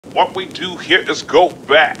What we do here is go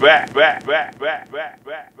back.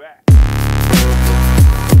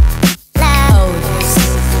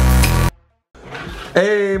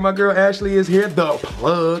 Hey, my girl Ashley is here, the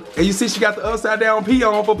plug. And you see she got the upside down P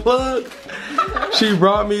on for plug. She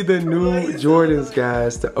brought me the new Jordans,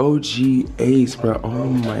 guys, the OG Ace, bro. Oh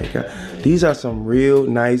my God. These are some real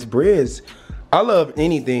nice breads. I love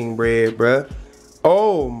anything bread, bro.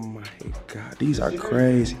 Oh my God, these are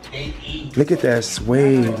crazy. Look at that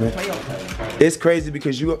suede, man. It's crazy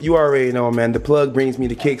because you already know, man, the plug brings me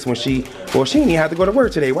the kicks when she didn't even have to go to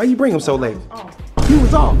work today. Why you bring them so late? You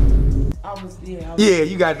was off. Yeah,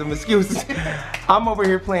 you got them excuses. I'm over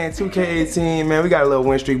here playing 2K18, man. We got a little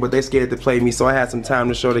win streak, but they scared to play me, so I had some time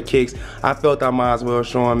to show the kicks. I felt I might as well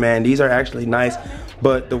show them, man. These are actually nice,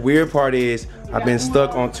 but the weird part is I've been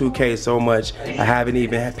stuck on 2K so much, I haven't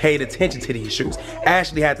even paid attention to these shoes.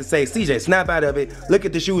 Ashley had to say, CJ, snap out of it. Look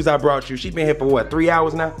at the shoes I brought you. She been here for what, 3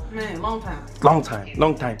 hours now? Man, long time.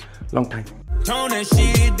 Long time. Tone that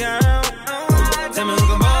shit down. Tell me who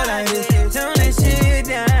can ball like this. Tone that shit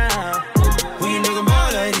down. When you looking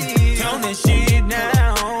ball like this. Tone that shit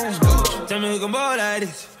down. Tell me who can ball like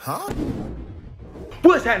this. Huh?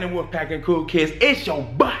 What's happening, Wolfpack and Cool Kids? It's your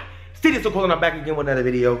boy, CjSoCool, and I'm back again with another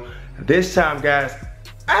video. This time, guys,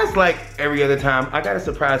 as like every other time, I got a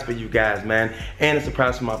surprise for you guys, man, and a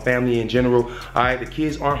surprise for my family in general. All right, the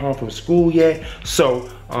kids aren't home from school yet, so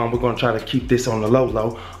we're gonna try to keep this on the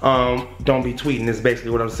low. Don't be tweeting, is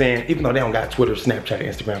basically what I'm saying, even though they don't got Twitter, Snapchat,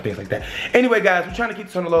 Instagram, things like that. Anyway, guys, we're trying to keep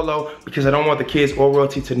this on the low because I don't want the kids or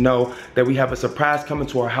royalty to know that we have a surprise coming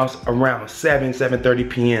to our house around 7:30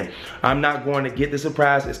 p.m. I'm not going to get the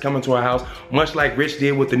surprise. It's coming to our house, much like Rich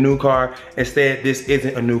did with the new car. Instead, this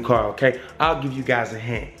isn't a new car, okay? I'll give you guys a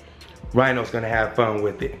hint. Rhino's gonna have fun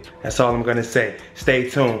with it. That's all I'm gonna say. Stay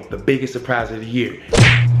tuned. The biggest surprise of the year.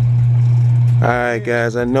 Alright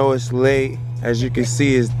guys, I know it's late. As you can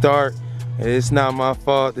see, it's dark. And it's not my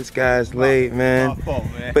fault. This guy's late, man. My fault,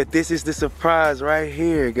 man. But this is the surprise right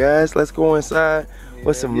here, guys. Let's go inside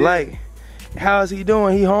with some light. How's he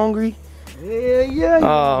doing? He hungry? Yeah.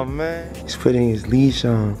 Oh man. He's putting his leash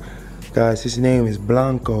on. Guys, his name is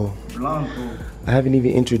Blanco. I haven't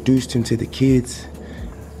even introduced him to the kids.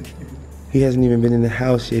 He hasn't even been in the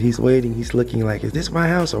house yet. He's waiting. He's looking like, is this my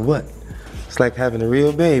house or what? It's like having a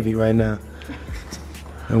real baby right now.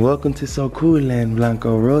 And welcome to CjSoCool land,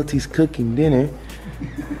 Blanco. Royalty's cooking dinner.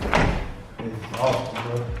 Awesome,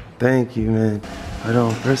 bro. Thank you, man. Hold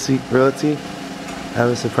on, Royalty, I have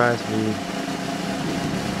a surprise for you.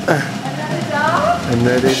 Another dog?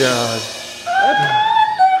 Another dog.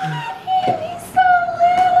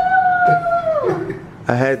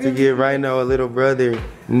 I had to give Rhino a little brother.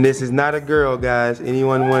 And this is not a girl, guys.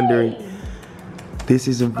 Anyone wondering? This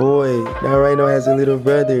is a boy. Now Rhino has a little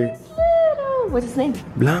brother. What's his name?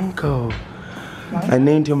 Blanco. I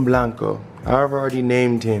named him Blanco. I've already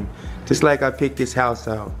named him. Just like I picked this house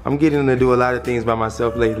out. I'm getting to do a lot of things by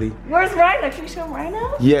myself lately. Where's Rhino? Can you show him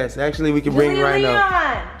Rhino? Yes, actually we can bring Rhino.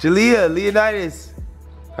 Leonidas,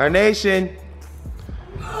 our nation.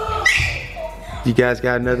 You guys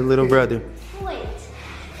got another little brother. Wait,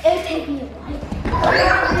 it'll take me a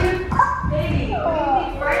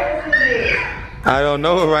I don't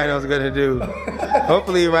know what Rhino's gonna do.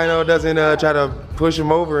 Hopefully Rhino doesn't try to push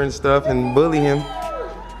him over and stuff and bully him.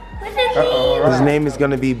 What's his name? His name is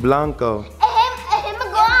gonna be Blanco. Him a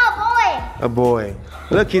girl, A boy.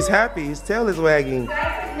 Look, he's happy. His tail is wagging.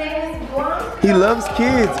 He loves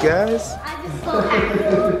kids, guys. I'm just so happy.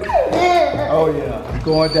 Oh yeah, it's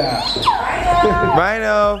going down.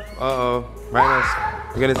 Rhino. Uh-oh.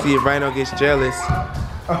 We're gonna see if Rhino gets jealous.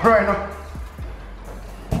 All right.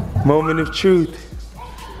 Moment of truth.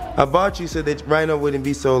 I bought you so that Rhino wouldn't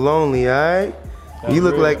be so lonely, alright? You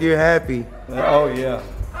look like you're happy. Oh yeah.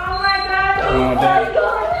 Oh my God. Going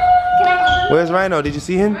down. Where's Rhino? Did you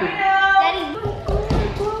see him? Daddy.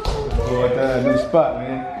 Going down. New spot,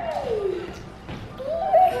 man.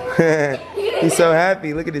 He's so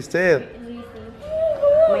happy. Look at his tail.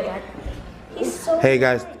 Oh my God. He's so Hey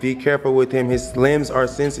guys, be careful with him. His limbs are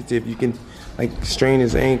sensitive. You can like strain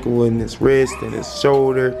his ankle and his wrist and his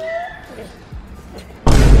shoulder.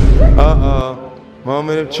 Uh-oh.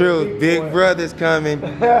 Moment of truth. Big brother's coming.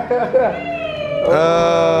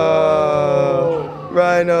 Oh.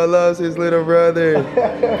 Rhino loves his little brother.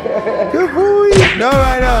 Good boy. No,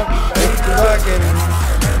 Rhino. Fucking.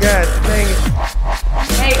 God dang it.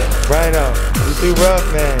 Hey, Rhino, you too rough,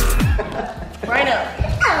 man. Rhino.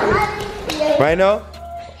 Rhino?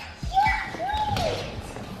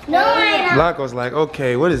 No, I know. Blanco's like,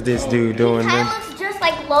 okay, what is this dude doing, He man? kinda looks just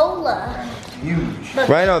like Lola. Huge.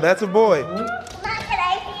 Rhino, that's a boy. Not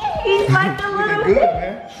today. He's like the little Good,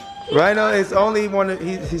 man. Rhino is only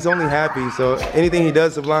he's only happy, so anything he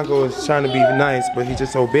does to Blanco is trying to be nice, but he's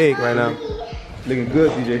just so big right now. Looking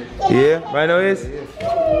good, CJ. Yeah, Rhino is?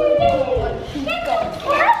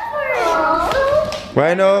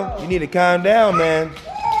 Rhino, you need to calm down, man.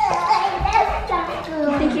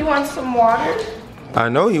 You think he wants some water? I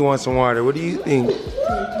know he wants some water. What do you think?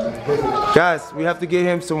 Guys, we have to get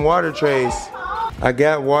him some water trays. I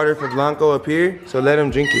got water for Blanco up here, so let him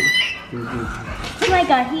drink it. Oh my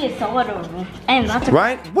god, he is so adorable. And lots of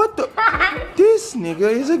Right? What the? This nigga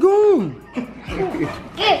is a goon.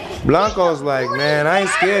 Blanco's like, man, I ain't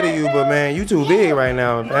scared of you, but man, you too big right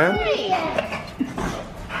now, man.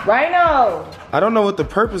 Rhino! I don't know what the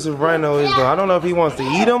purpose of Rhino is though. I don't know if he wants to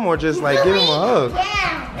eat him or just like give him a hug.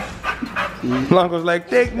 Blanco's like,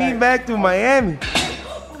 take me back to Miami.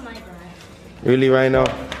 Oh my god. Really, Rhino?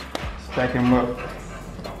 Stack him up.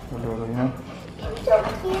 So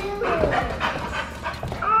cute.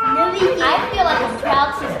 I feel like a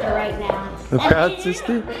proud sister right now. A proud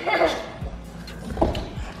sister?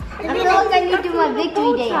 I feel like I need to do my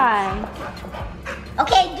victory dance.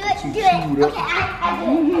 Okay, do it. Okay, I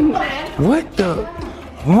do it. What the?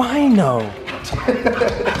 Rhino?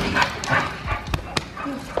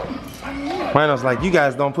 Rhino's like, you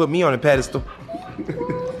guys don't put me on a pedestal.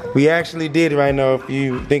 We actually did, Rhino, if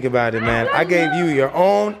you think about it, man. I gave you your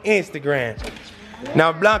own Instagram.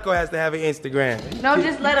 Now Blanco has to have an Instagram. No,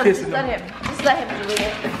 just let him, Julian.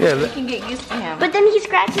 Yeah, We can get used to him. But then he's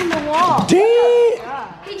scratching the wall.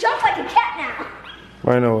 damn. He jumps like a cat now.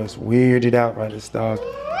 Rhino is weirded out by this dog.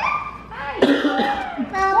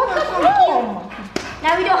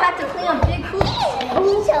 Now we don't have to clean up big poops.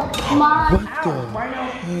 Come on. What the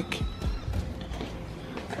heck?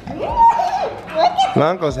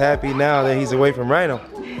 Blanco's happy now that he's away from Rhino.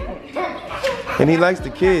 And he likes the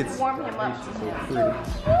kids. Warm him up.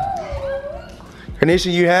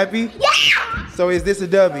 Carnation, you happy? Yeah. So is this a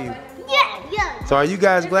W? Yeah. Yeah. So are you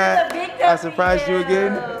guys glad I surprised you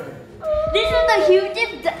again? This is the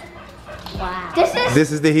hugest. Wow.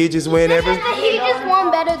 This is the hugest win ever? This is the hugest one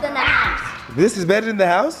better than the house. This is better than the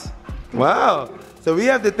house? Wow. So we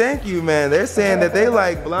have to thank you, man. They're saying that they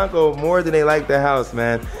like Blanco more than they like the house,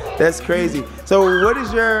 man. That's crazy. So what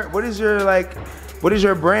is your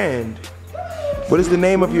brand? What is the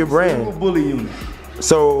name of your brand? Bully unit.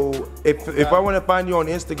 So if I want to find you on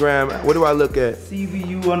Instagram, what do I look at?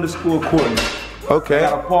 CVU_Courtney. I Okay.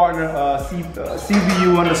 got a partner,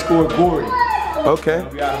 CVU_Gory. Okay.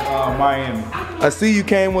 We out of Miami. I see you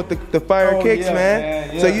came with the fire kicks, yeah, man.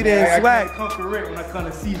 yeah. So you didn't I slack. can't come correct when I come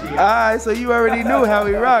to CJ. Alright, so you already knew how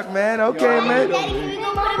he rocked, man. Okay, man. Daddy, can we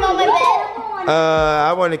go put him on my bed?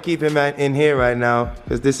 I want to keep him in here right now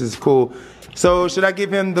because this is cool. So should I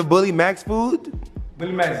give him the Bully Max food?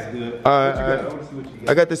 Bully Max is good. Alright, What you got? I wanna see what you got.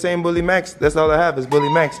 I got the same Bully Max. That's all I have is Bully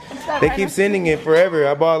Max. They keep sending it forever.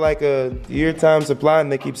 I bought like a year time supply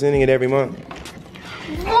and they keep sending it every month.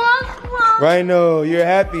 Rhino, you're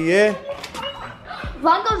happy, yeah?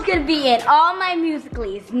 Blanco's gonna be in all my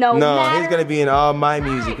musicals. No, No, he's gonna be in all my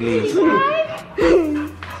music leagues.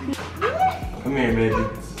 Come here, baby.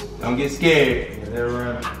 Don't get scared. They're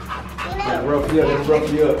around. They're rough you up. They're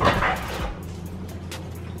rough you up.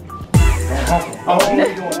 Oh, what you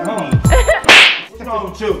doing? What's wrong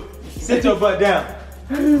with you? Sit your butt down.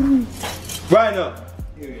 Rhino,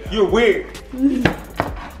 you're weird.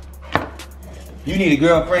 You need a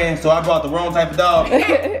girlfriend, so I brought the wrong type of dog.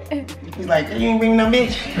 He's like, you ain't bring no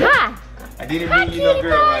bitch. Hi. I didn't bring you no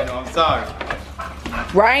girl, Rhino. I'm sorry.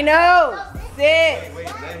 Rhino! Sit! Wait,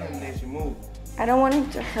 let him let you move. I don't want him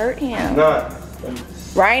to hurt him. Nah.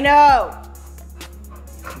 Rhino!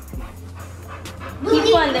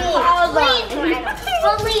 Keep on the paws on.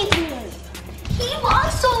 Believe me. He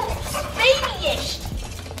was so babyish.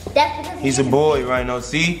 That's because He's a boy, Rhino.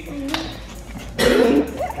 See?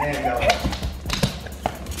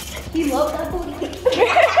 he loves that booty.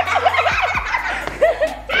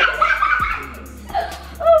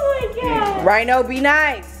 Oh my god! Rhino, be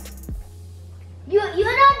nice! You don't do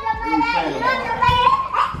that. You don't do that.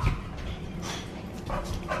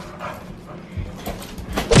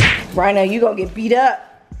 Rhino, you gonna get beat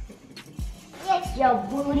up. Get your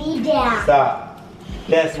booty down. Stop.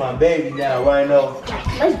 That's my baby now, Rhino. That's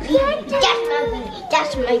my baby.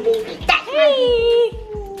 That's my baby. That's my baby.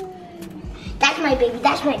 That's my baby.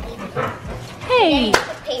 That's my baby. Hey!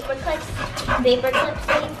 Paper clips. Paper clips,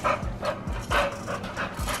 please.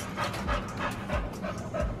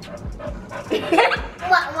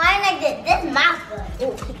 Why did I get this mouth good?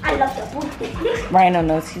 Ooh, I love the booty. Rhino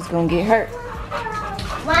knows he's gonna get hurt.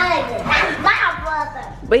 Why did I get that's my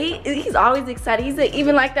brother? But he's always excited. He's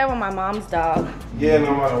even like that with my mom's dog. Yeah,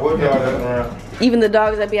 no matter what dog that's around. Even the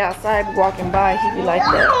dogs that be outside walking by, he be like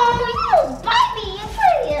that. Oh, you bite me.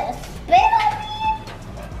 You spit on me.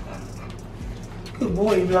 Good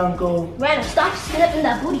boy, Blanco. Rhino, stop sniffing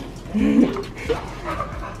that booty. He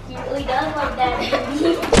really does like that.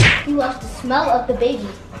 He loves the smell of the baby.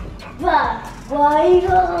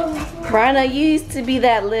 Rhino. Rhino, you used to be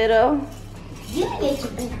that little. You need to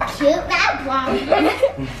be cute, that one.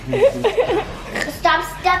 Stop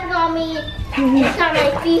stepping on me. It's not my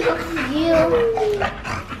feet hooks you.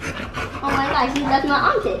 Oh my gosh, he left my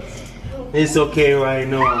armpits. It's okay right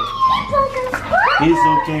now. It's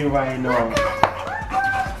okay right now.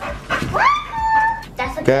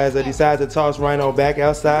 Guys, I decided to toss Rhino back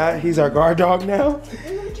outside. He's our guard dog now.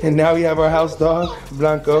 And now we have our house dog,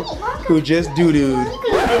 Blanco, who just doo-dooed.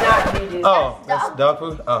 Oh, that's dog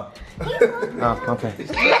food? Oh. Oh, okay.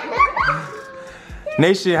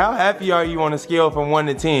 Nation, how happy are you on a scale from 1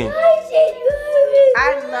 to 10?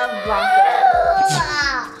 I love Blanco.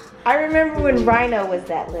 I remember when Rhino was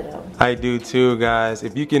that little. I do too, guys.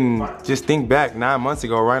 If you can just think back, 9 months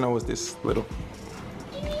ago, Rhino was this little.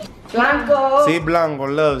 Blanco. See, Blanco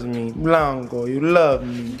loves me. Blanco, you love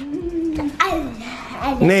me.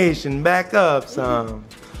 Nation, back up some.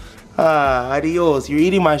 Adios. You're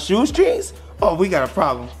eating my shoestrings? Oh, we got a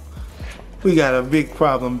problem. We got a big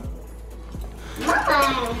problem.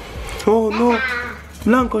 Oh no,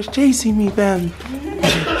 Blanco's chasing me, fam. Come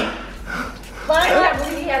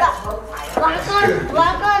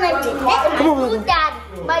on.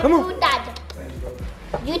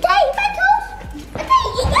 You take my toes?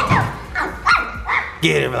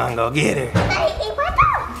 Get her, Blanco, get her.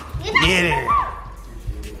 Get her.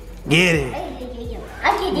 Get her.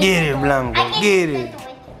 Get her, Blanco, get her.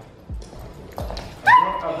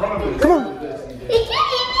 Come on.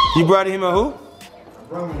 You brought him a who?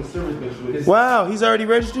 Wow, he's already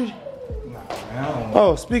registered?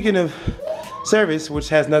 Oh, speaking of service, which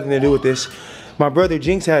has nothing to do with this, my brother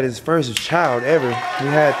Jinx had his first child ever. We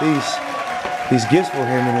had these gifts for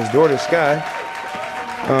him and his daughter Sky,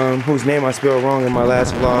 whose name I spelled wrong in my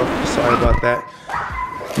last vlog. Sorry about that.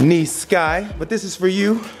 Niece Sky, but this is for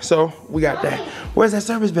you, so we got that. Where's that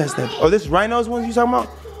service best then? Oh, this Rhino's one you talking about?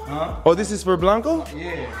 Huh? Oh, this is for Blanco?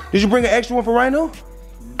 Yeah. Did you bring an extra one for Rhino?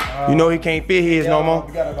 You know he can't fit his no more.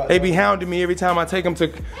 They be hounding me every time I take him to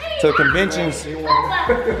conventions.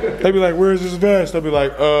 They be like, where's his vest? They'll be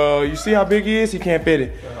like, you see how big he is? He can't fit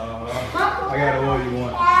it. I got a what you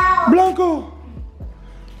want. Blanco!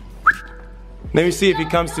 Let me see if he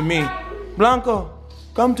comes to me. Blanco,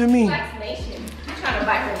 come to me. Vaccination. I'm trying to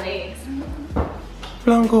bite her legs.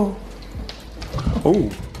 Blanco.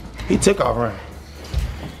 Oh, he took off running.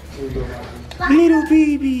 Little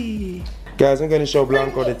baby. Guys, I'm gonna show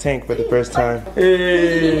Blanco the tank for the first time.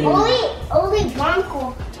 Hey. Only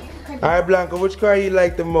Blanco. Alright, Blanco, which car you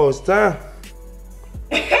like the most, huh?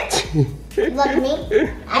 You love me?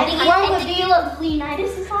 Blanco, do you love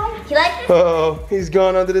Leonidas' side? You like this? Oh, he's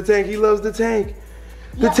gone under the tank. He loves the tank.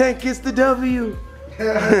 The tank gets the W.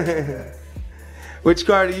 Which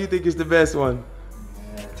car do you think is the best one?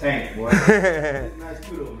 Tank, boy. Nice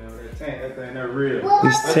too, though, man. That tank, that thing, that real.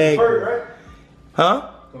 This tank. Right? Huh?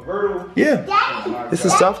 Convertible? Yeah. Daddy. This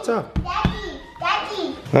is soft top.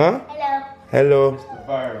 Daddy. Huh? Hello. Hello. The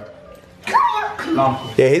fire.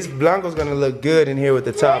 Yeah, his Blanco's gonna look good in here with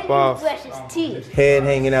the top off. Brush his teeth. Head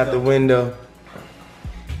hanging out the window.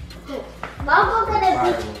 Blanco's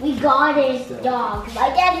gonna be guarded dog.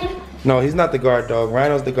 Right, Daddy? No, he's not the guard dog.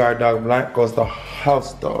 Rhino's the guard dog. Blanco's the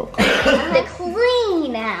house dog. The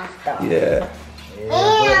clean house dog. Yeah.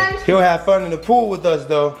 And He'll have fun in the pool with us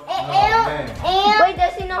though. wait,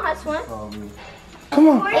 does he know how to swim? Come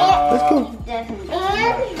on, let's go. And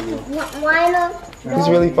Rhino. He's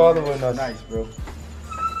really following us. Nice, bro.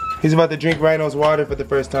 He's about to drink Rhino's water for the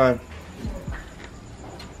first time.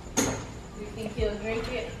 You think he'll drink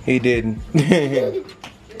it? He didn't.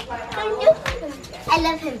 I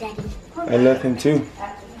love him, Daddy. I love him too.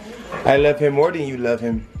 I love him more than you love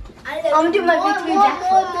him. I'm gonna do my victory more.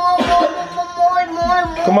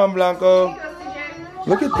 Come on, Blanco.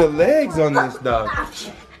 Look at the legs on this dog.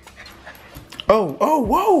 Oh,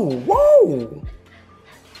 whoa.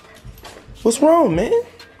 What's wrong, man?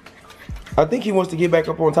 I think he wants to get back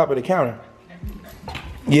up on top of the counter.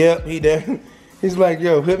 Yep, he did. He's like,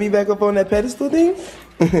 yo, put me back up on that pedestal thing?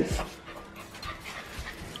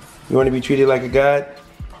 You want to be treated like a god?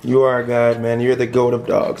 You are a god, man. You're the goat of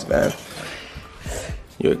dogs, man.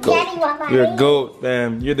 You're a goat. You're a goat,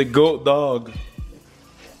 man. You're the goat dog.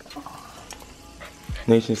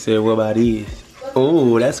 Nation said, what about these?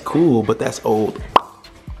 Oh, that's cool, but that's old.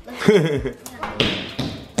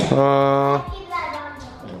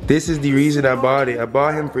 This is the reason I bought it. I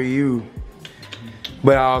bought him for you.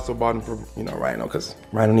 But I also bought him for, you know, Rhino, because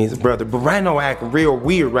Rhino needs a brother. But Rhino acting real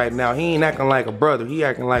weird right now. He ain't acting like a brother. He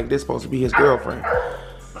acting like this supposed to be his girlfriend.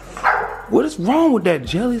 What is wrong with that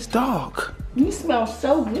jealous dog? You smell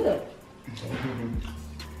so good.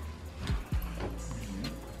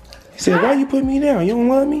 He said, why you put me down? You don't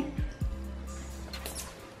love me?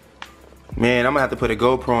 Man, I'm gonna have to put a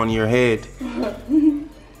GoPro on your head.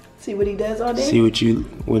 See what he does all day? See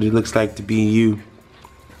what it looks like to be you.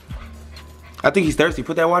 I think he's thirsty.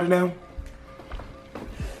 Put that water down.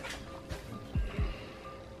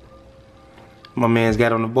 My man's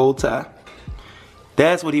got on the bow tie.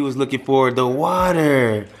 That's what he was looking for, the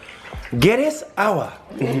water. Get his agua.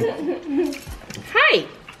 Hi.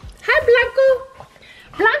 Hi, Blanco.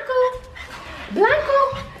 Blanco.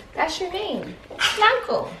 Blanco. That's your name.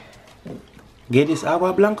 Blanco. Get his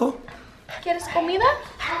agua, Blanco. ¿Quieres comida?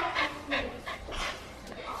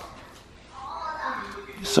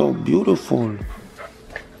 So beautiful.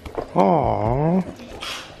 Aww.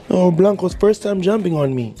 Oh, Blanco's first time jumping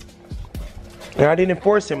on me. And I didn't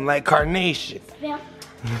force him like Carnation. Yeah.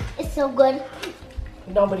 It's so good.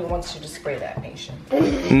 Nobody wants you to spray that, Nation.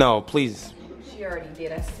 No, please. She already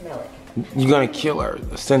did. I smell it. You're gonna kill our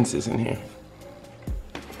senses in here.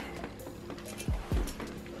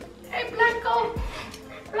 Hey, Blanco.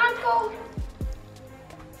 Blanco.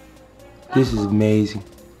 This is amazing.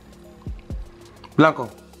 Blanco.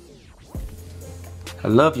 I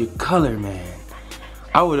love your color, man.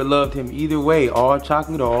 I would have loved him either way, all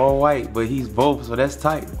chocolate or all white, but he's both, so that's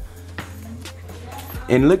tight.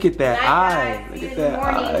 And look at that eye. Look at that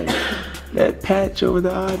eye. That patch over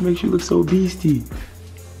the eye makes you look so beastie.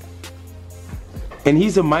 And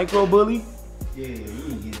he's a micro bully? Yeah, you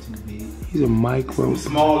didn't get too big. He's a micro.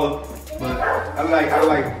 Smaller, but I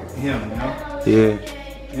like him, you know? Yeah.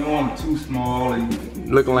 You don't want him too small.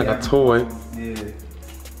 And, Looking like a toy. Yeah.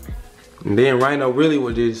 And then Rhino really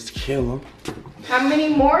would just kill him. How many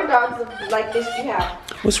more dogs like this do you have?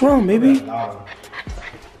 What's wrong, baby?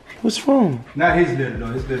 What's wrong? Not his litter though.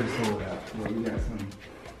 His litter sold out. But we got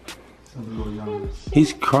some little younger.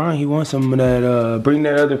 He's crying. He wants some of that, bring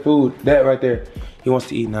that other food. That right there. He wants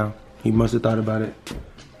to eat now. He must have thought about it.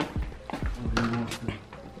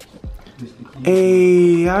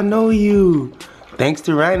 Hey, I know you. Thanks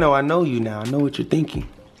to Rhino, I know you now. I know what you're thinking.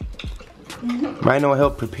 Rhino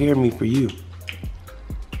helped prepare me for you.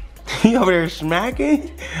 He over there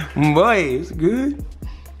smacking? Boy, it's good.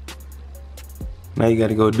 Now you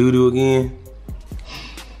gotta go doo-doo again.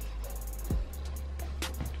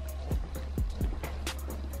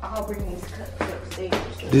 I'll bring these cups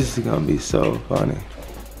upstairs. This is gonna be so funny.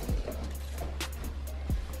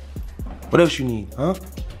 What else you need, huh?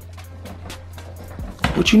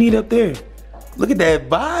 What you need up there? Look at that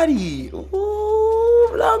body. Ooh,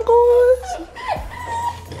 Blancos.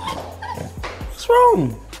 What's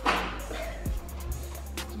wrong?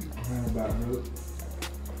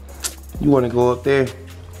 You wanna go up there?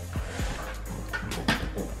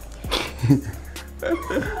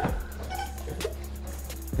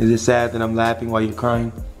 Is it sad that I'm laughing while you're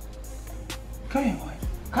crying? Come here, boy.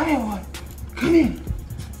 Come here, boy. Come in.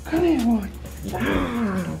 Come here, boy.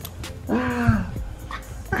 Ah.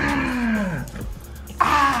 Ah.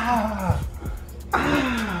 Ah.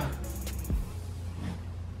 Ah.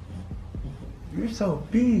 You're so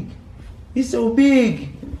big. You're so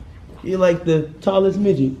big. You're like the tallest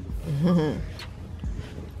midget.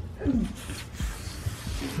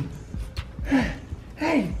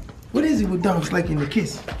 Hey, what is it with dogs liking to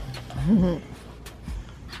kiss?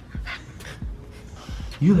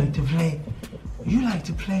 You like to play. You like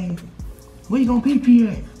to play. Where you gonna pee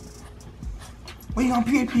at? Where you gonna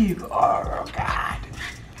pee? Oh God.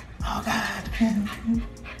 Oh God.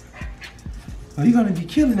 Oh, you're gonna be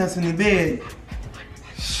killing us in the bed.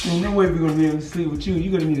 Ain't no way we're gonna be able to sleep with you.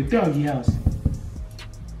 You're gonna need a doggy house.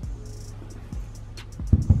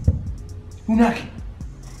 Who knocking?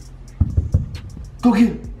 Go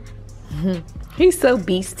get him. He's so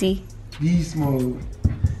beastie. Beast mode.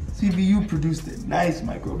 CPU produced a nice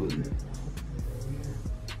microbullet.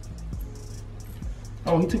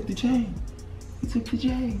 Oh, he took the chain. He took the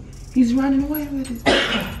chain. He's running away with it.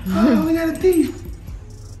 Oh, we got a thief.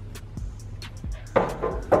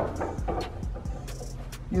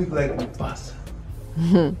 You look like Mufasa.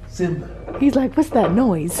 Simba. He's like, what's that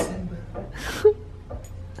noise?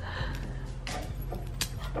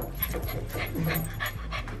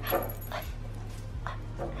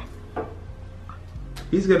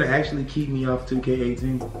 He's gonna actually keep me off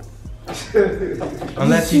 2K18.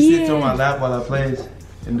 Unless he sits on my lap while I play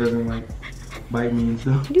and doesn't like bite me and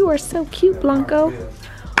stuff. You are so cute, Blanco.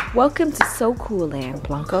 Welcome to So Cool Land,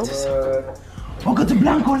 Blanco. Welcome to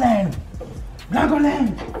Blanco Land. Blanco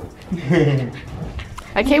land.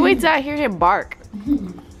 I can't wait till I hear him bark.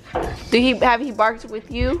 Have he barked with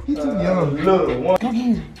you? He's too young. Little one. Go get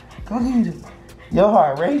him. Go get him. Your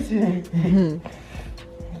heart racing.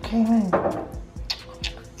 Okay, man.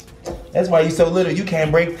 That's why you so little. You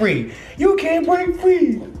can't break free. You can't break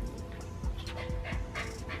free.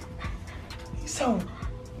 He's so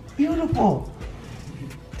beautiful.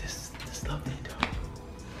 This lovely dog.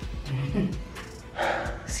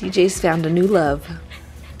 CJ's found a new love.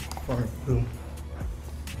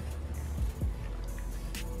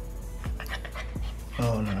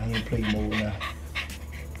 Oh no, he in play mode now.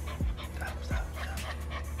 Stop.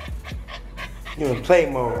 You in play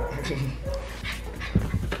mode.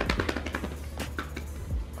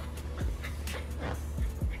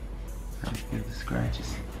 I feel the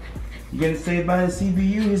scratches. You gonna say bye to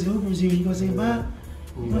CBU? His Uber's here. You gonna say bye?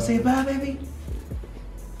 You gonna say bye, baby?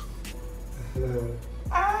 You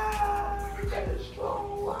got a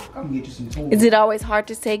strong lock. I'm gonna get you some tools. Is it always hard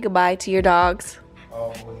to say goodbye to your dogs?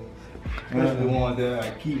 Always. That's the one that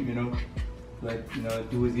I keep, you know. Like, you know,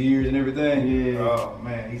 through his ears and everything. Yeah. Oh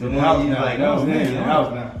man, he's in the house now. Like, no, man, in the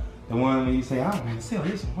house now. The one when you say, I don't want to sell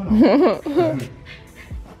this one. Hold on.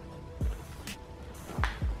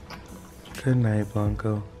 Good night,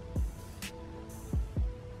 Blanco.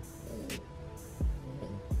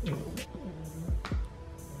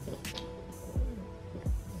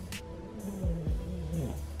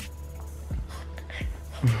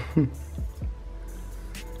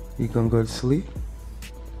 You gonna go to sleep?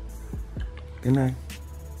 Good night.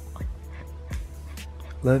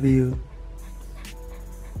 Love you.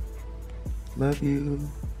 Love you.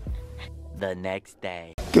 The next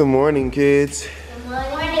day. Good morning, kids. Good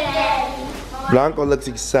morning, Daddy. Blanco looks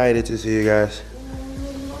excited to see you guys.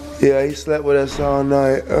 Yeah, he slept with us all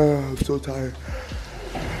night. Oh, I'm so tired.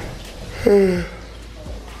 Blanco, you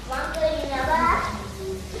know that?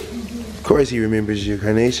 Of course he remembers you,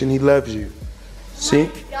 Carnation. He loves you. See?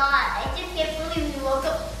 God, I just can't believe we woke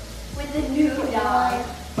up with a new dog.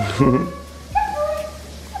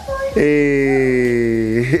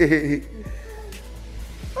 Hey.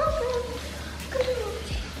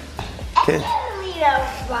 Okay.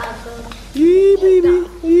 Yee, baby.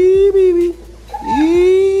 Yee, baby.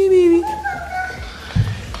 Yee, baby.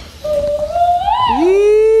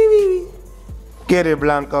 Yee, baby. Get her,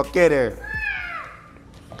 Blanco. Get her.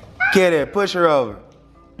 Get her. Push her over.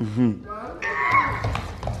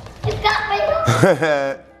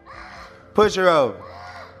 Push her over.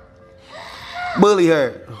 Bully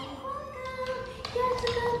her.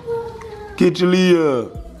 Get your Leah.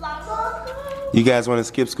 You guys want to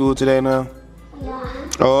skip school today now?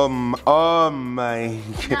 Yeah. Oh my No,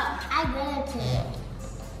 I wanted to.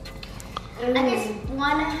 I just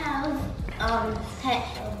want to have pet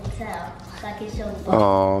show and tell, so I can show them.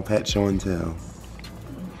 Oh, pet show and tell.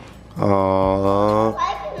 Oh,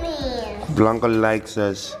 Like me. Blanco likes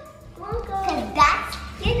us. Because that's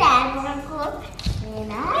your dad, Blanco.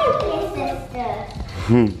 And I'm your sister.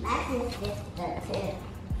 That's your sister, too.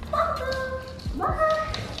 Blanco.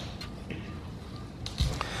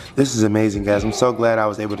 This is amazing, guys. I'm so glad I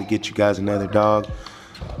was able to get you guys another dog.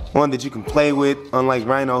 One that you can play with, unlike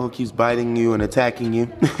Rhino, who keeps biting you and attacking you.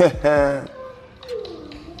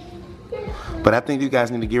 But I think you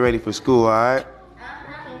guys need to get ready for school, all right?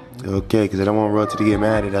 Okay, because I don't want Royalty to get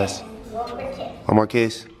mad at us. One more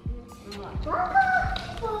kiss.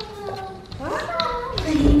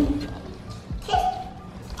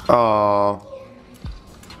 Oh.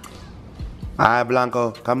 All right,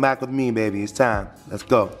 Blanco, come back with me, baby. It's time. Let's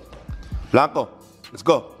go. Blanco, let's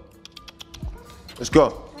go. Let's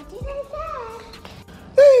go.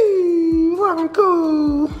 Hey,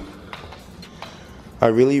 Blanco. I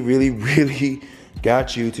really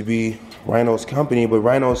got you to be Rhino's company, but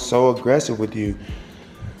Rhino's so aggressive with you.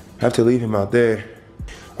 I have to leave him out there.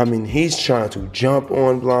 I mean, he's trying to jump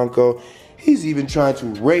on Blanco. He's even trying to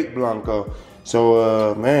rape Blanco.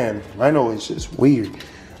 So, man, Rhino is just weird.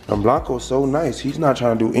 And Blanco's so nice. He's not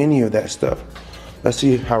trying to do any of that stuff. Let's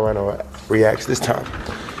see how Rhino reacts this time.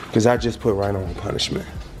 Because I just put Rhino on punishment.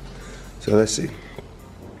 So let's see.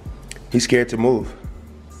 He's scared to move.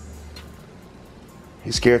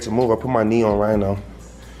 He's scared to move. I put my knee on Rhino.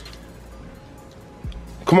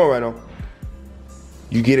 Come on, Rhino.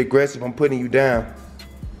 You get aggressive, I'm putting you down.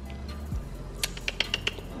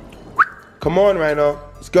 Come on, Rhino.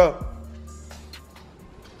 Let's go.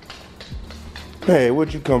 Hey,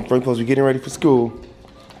 where'd you come from? Because we're getting ready for school.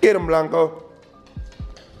 Get him, Blanco.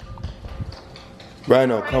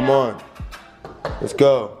 Rhino, come on. Let's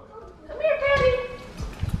go. Come here, baby.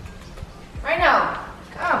 Rhino,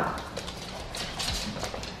 come.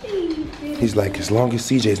 He's like, as long as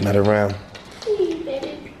CJ's not around,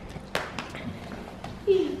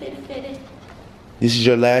 This is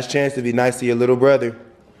your last chance to be nice to your little brother.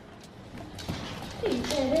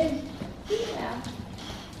 Yeah.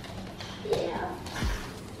 Yeah.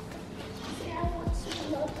 I want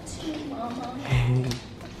some love too, Mama.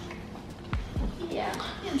 Yeah,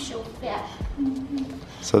 I'm so fat.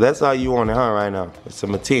 So that's all you want, huh, right now? It's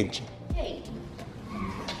some attention. Hey.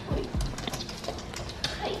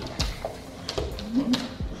 Hey.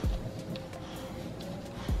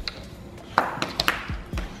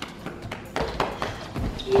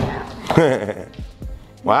 Yeah.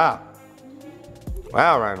 Wow.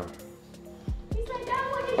 Wow, Rhino. He's like, I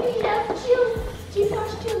want to be loved too. You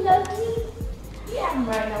supposed to love me? Yeah,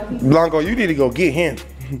 Rhino. Blanco, you need to go get him.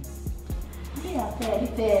 Yeah,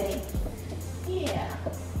 fatty. Yeah.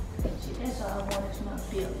 See, that's all I want is my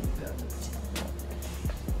belly.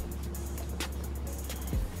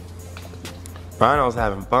 Rhino's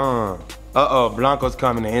having fun. Uh-oh, Blanco's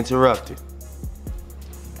coming to interrupt it.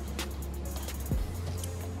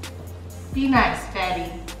 Be nice, fatty.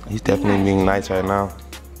 He's definitely being nice right now.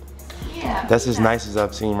 Yeah. That's as nice as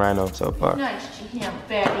I've seen Rhino so far. Nice to him,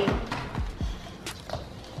 fatty.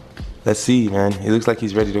 Let's see, man. He looks like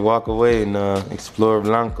he's ready to walk away and explore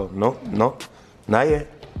Blanco. No, not yet.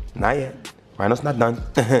 Not yet. Rhino's not done.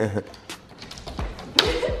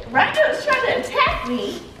 Rhino's trying to attack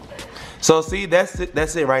me. So see, that's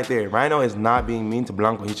it right there. Rhino is not being mean to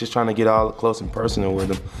Blanco. He's just trying to get all close and personal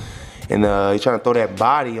with him. And he's trying to throw that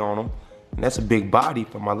body on him. And that's a big body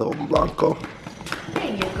for my little Blanco.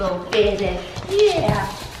 There you go, baby. Yeah.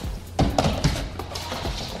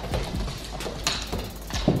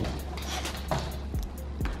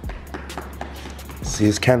 See,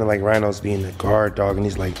 it's kind of like Rhino's being a guard dog and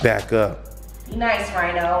he's like, back up. Be nice,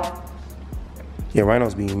 Rhino. Yeah,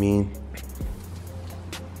 Rhino's being mean.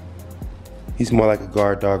 He's more like a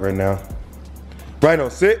guard dog right now. Rhino,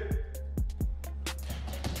 sit.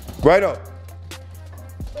 Rhino.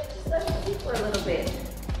 Just let me see for a little bit.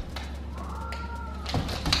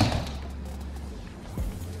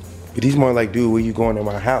 But he's more like, dude, where you going in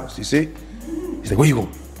my house? You see? He's like, where you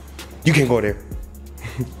going? You can't go there.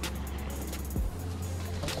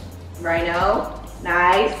 Rhino,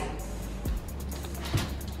 nice.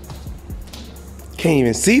 Can't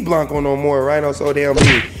even see Blanco no more. Rhino's so damn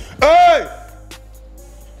big. Hey!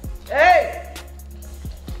 Hey!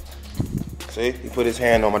 See, he put his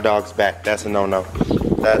hand on my dog's back. That's a no-no.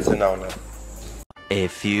 That's a no-no. A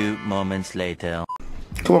few moments later.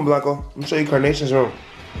 Come on, Blanco. Let me show you Carnation's room.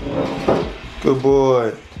 Good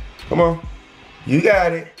boy. Come on. You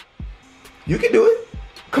got it. You can do it.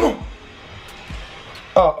 Come on.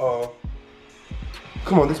 Uh-oh.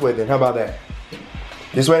 Come on, this way then. How about that?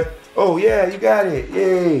 This way? Oh, yeah, you got it.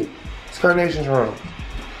 Yay. It's Carnation's room.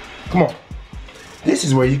 Come on. This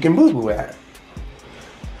is where you can boo-boo at.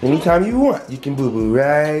 Anytime you want, you can boo-boo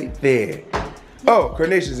right there. Oh,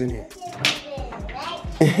 Carnation's in here.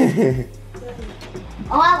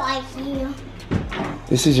 Oh, I like you.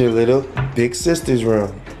 This is your little big sister's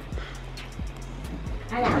room.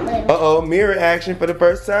 I got little. Uh-oh, mirror action for the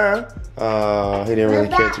first time. Oh, he didn't really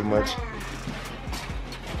care too much.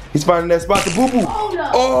 He's finding that spot to boo-boo. Oh,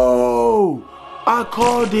 no. Oh, I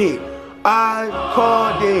called it. I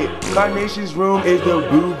called it. Carnation's room is the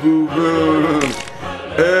boo-boo room.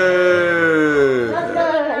 Hey.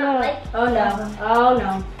 Oh, no. Oh,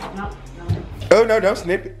 no. No. Oh, no, don't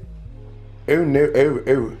snip it. Oh, no,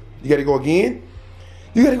 oh. You gotta go again?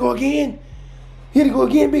 You gotta go again? You gotta go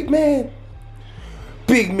again, big man?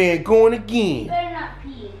 Big man going again. Better not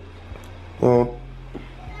pee. Oh,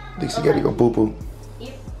 Dixie gotta go boo-boo.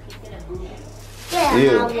 Yep, he's gonna boo. Yeah, Ew.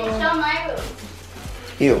 show my room.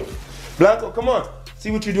 Ew. Blanco, come on. See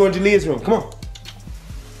what you do in Julia's room. Come on.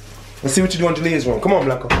 Let's see what you do in Julia's room. Come on,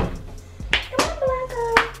 Blanco.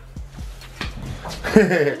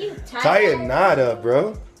 Tie a knot up,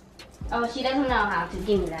 bro. Oh, she doesn't know how to.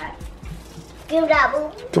 Give me that. Give me that,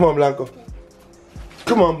 boo. Come on, Blanco.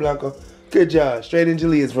 Come on, Blanco. Good job. Straight in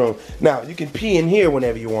Julia's room. Now, you can pee in here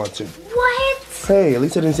whenever you want to. What? Hey, at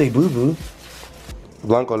least I didn't say boo-boo.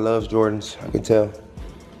 Blanco loves Jordans, I can tell.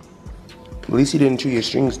 At least he didn't chew your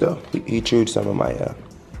strings, though. He chewed some of my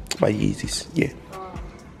my Yeezys. Yeah.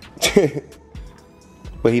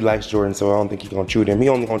 But he likes Jordan, so I don't think he's gonna chew them. He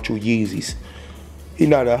only gonna chew Yeezys. He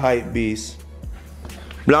not a hype beast.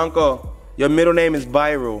 Blanco, your middle name is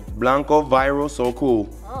Viral. Blanco, Viral, so cool.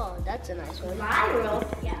 Oh, that's a nice one.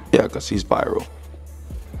 Viral? Yeah. Yeah, cause he's viral.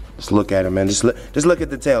 Just look at him, man. Just look at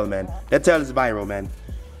the tail, man. That tail is viral, man.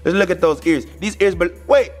 Just look at those ears. These ears, but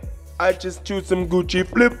wait, I just chewed some Gucci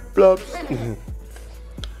flip-flops.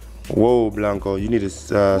 Whoa, Blanco, you need to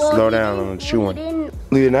slow down on the chewing.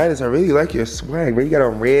 Leonidas, I really like your swag, bro. You got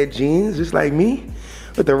on red jeans, just like me,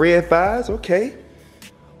 with the red thighs. Okay,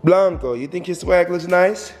 Blanco, you think your swag looks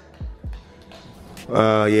nice?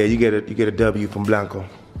 Yeah, you get a W from Blanco.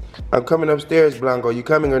 I'm coming upstairs, Blanco. You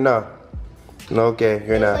coming or not? No, okay,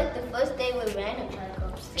 you're not. It's like the first day with Rhino trying to go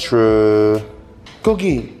upstairs. True. Go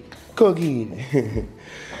get it.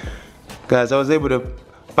 Guys, I was able to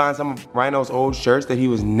find some of Rhino's old shirts that he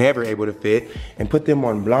was never able to fit and put them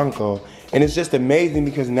on Blanco. And it's just amazing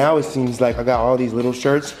because now it seems like I got all these little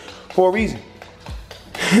shirts for a reason.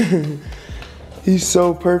 He's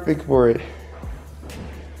so perfect for it.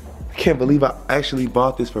 I can't believe I actually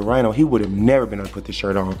bought this for Rhino. He would have never been able to put this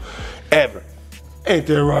shirt on, ever. Ain't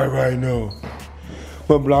that right, Rhino?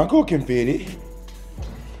 But Blanco can fit it.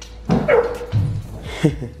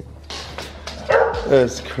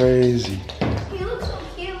 That's crazy. He looks so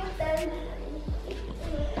cute with that.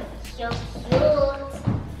 So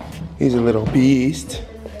cute. He's a little beast.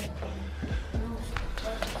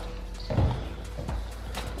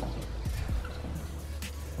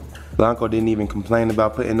 Blanco didn't even complain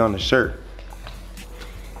about putting on the shirt.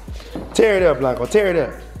 Tear it up, Blanco, tear it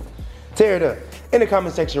up. Tear it up. In the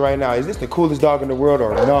comment section right now, is this the coolest dog in the world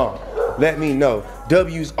or no? Let me know.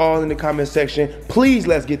 W's all in the comment section. Please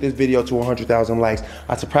let's get this video to 100,000 likes.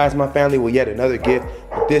 I surprised my family with yet another gift,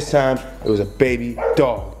 but this time it was a baby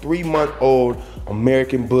dog. 3-month-old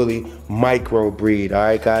American Bully micro breed. All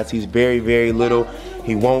right, guys, he's very, very little.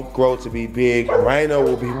 He won't grow to be big. Rhino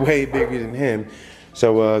will be way bigger than him.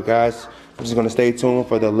 So, guys, I'm just gonna stay tuned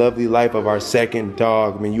for the lovely life of our second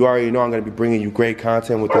dog. I mean, you already know I'm gonna be bringing you great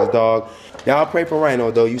content with this dog. Y'all pray for Rhino,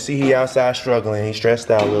 though. You see he outside struggling. He's stressed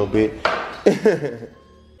out a little bit.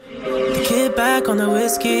 Kid back on the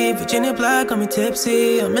whiskey, Virginia Black got me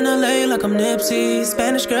tipsy. I'm in LA like I'm Nipsey.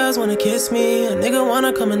 Spanish girls wanna kiss me, a nigga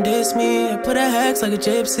wanna come and diss me. I put a hex like a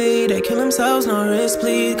gypsy, they kill themselves, no risk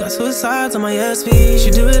please. Got suicides on my SV,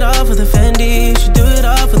 she do it all for the Fendi.